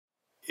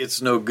it's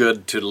no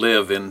good to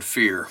live in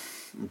fear.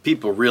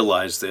 People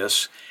realize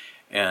this,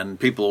 and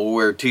people will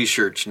wear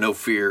t-shirts, no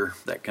fear,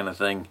 that kind of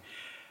thing.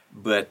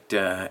 But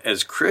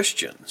as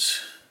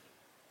Christians,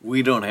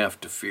 we don't have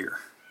to fear.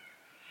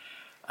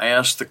 I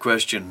asked the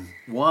question,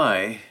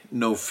 why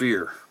no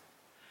fear?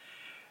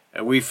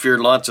 And we fear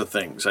lots of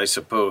things, I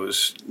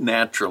suppose,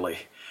 naturally.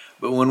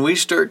 But when we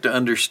start to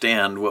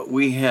understand what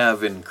we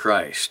have in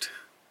Christ,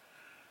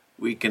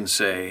 we can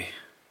say,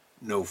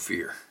 no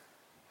fear.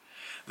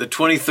 The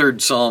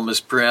 23rd Psalm is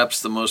perhaps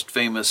the most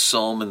famous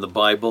psalm in the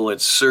Bible.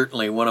 It's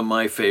certainly one of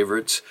my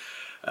favorites.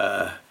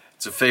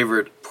 It's a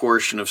favorite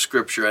portion of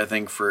Scripture, I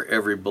think, for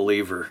every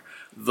believer.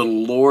 The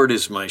Lord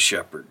is my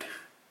shepherd.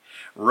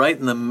 Right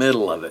in the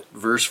middle of it,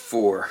 verse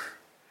 4.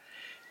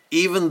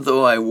 Even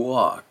though I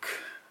walk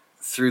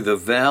through the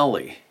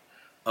valley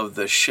of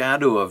the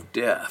shadow of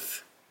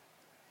death,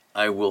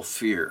 I will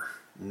fear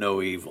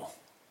no evil,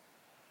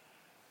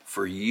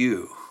 for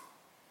you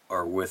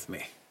are with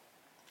me.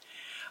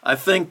 I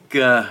think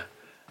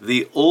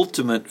the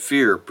ultimate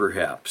fear,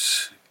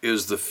 perhaps,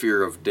 is the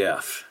fear of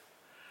death.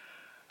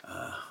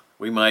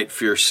 We might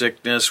fear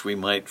sickness, we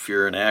might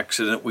fear an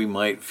accident, we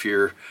might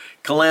fear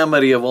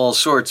calamity of all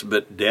sorts,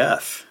 but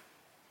death.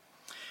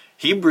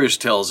 Hebrews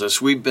tells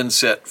us we've been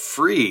set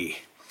free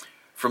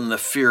from the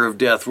fear of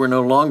death. We're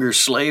no longer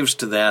slaves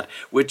to that,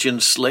 which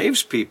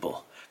enslaves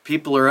people.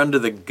 People are under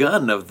the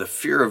gun of the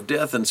fear of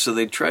death, and so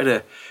they try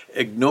to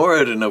ignore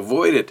it and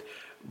avoid it.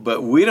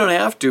 But we don't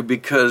have to,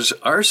 because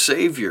our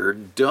Savior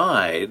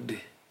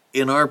died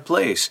in our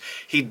place.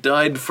 He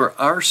died for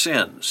our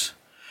sins.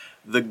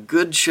 The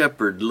Good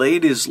Shepherd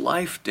laid his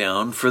life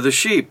down for the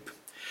sheep,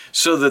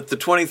 so that the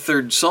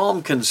 23rd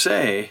Psalm can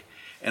say,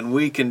 and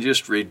we can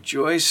just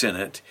rejoice in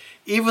it,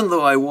 even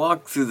though I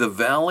walk through the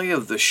valley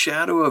of the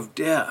shadow of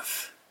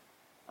death,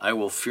 I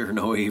will fear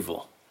no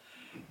evil,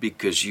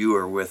 because you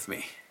are with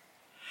me.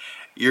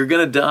 You're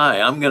going to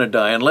die. I'm going to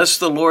die. Unless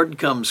the Lord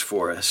comes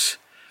for us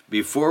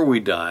before we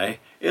die,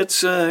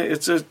 it's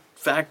a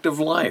fact of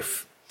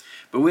life.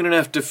 But we don't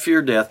have to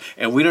fear death,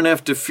 and we don't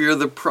have to fear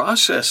the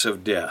process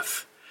of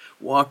death.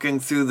 Walking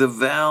through the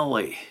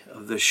valley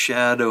of the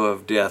shadow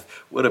of death.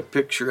 What a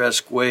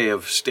picturesque way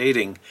of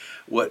stating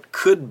what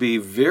could be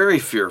very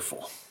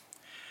fearful.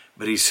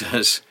 But he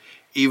says,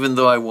 even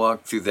though I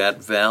walk through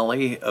that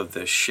valley of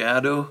the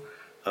shadow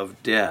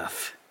of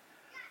death,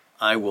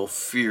 I will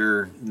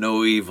fear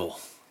no evil,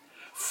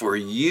 for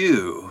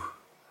you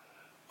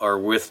are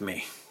with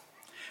me.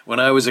 When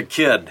I was a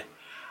kid,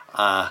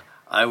 I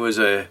was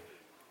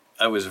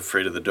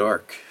afraid of the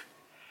dark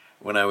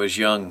when I was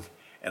young.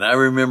 And I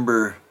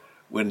remember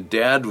when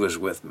Dad was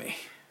with me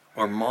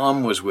or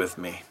Mom was with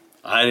me,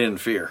 I didn't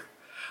fear.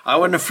 I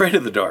wasn't afraid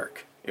of the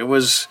dark. It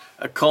was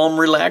a calm,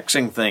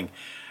 relaxing thing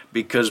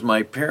because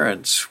my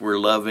parents were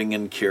loving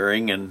and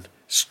caring and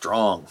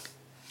strong.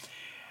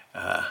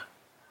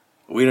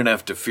 We don't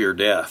have to fear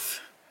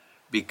death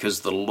because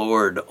the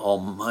Lord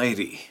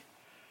Almighty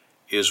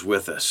is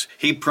with us.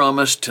 He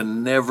promised to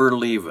never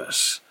leave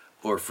us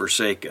or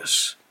forsake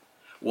us.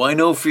 Why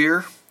no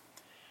fear?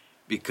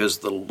 Because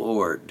the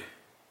Lord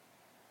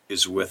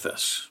is with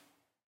us.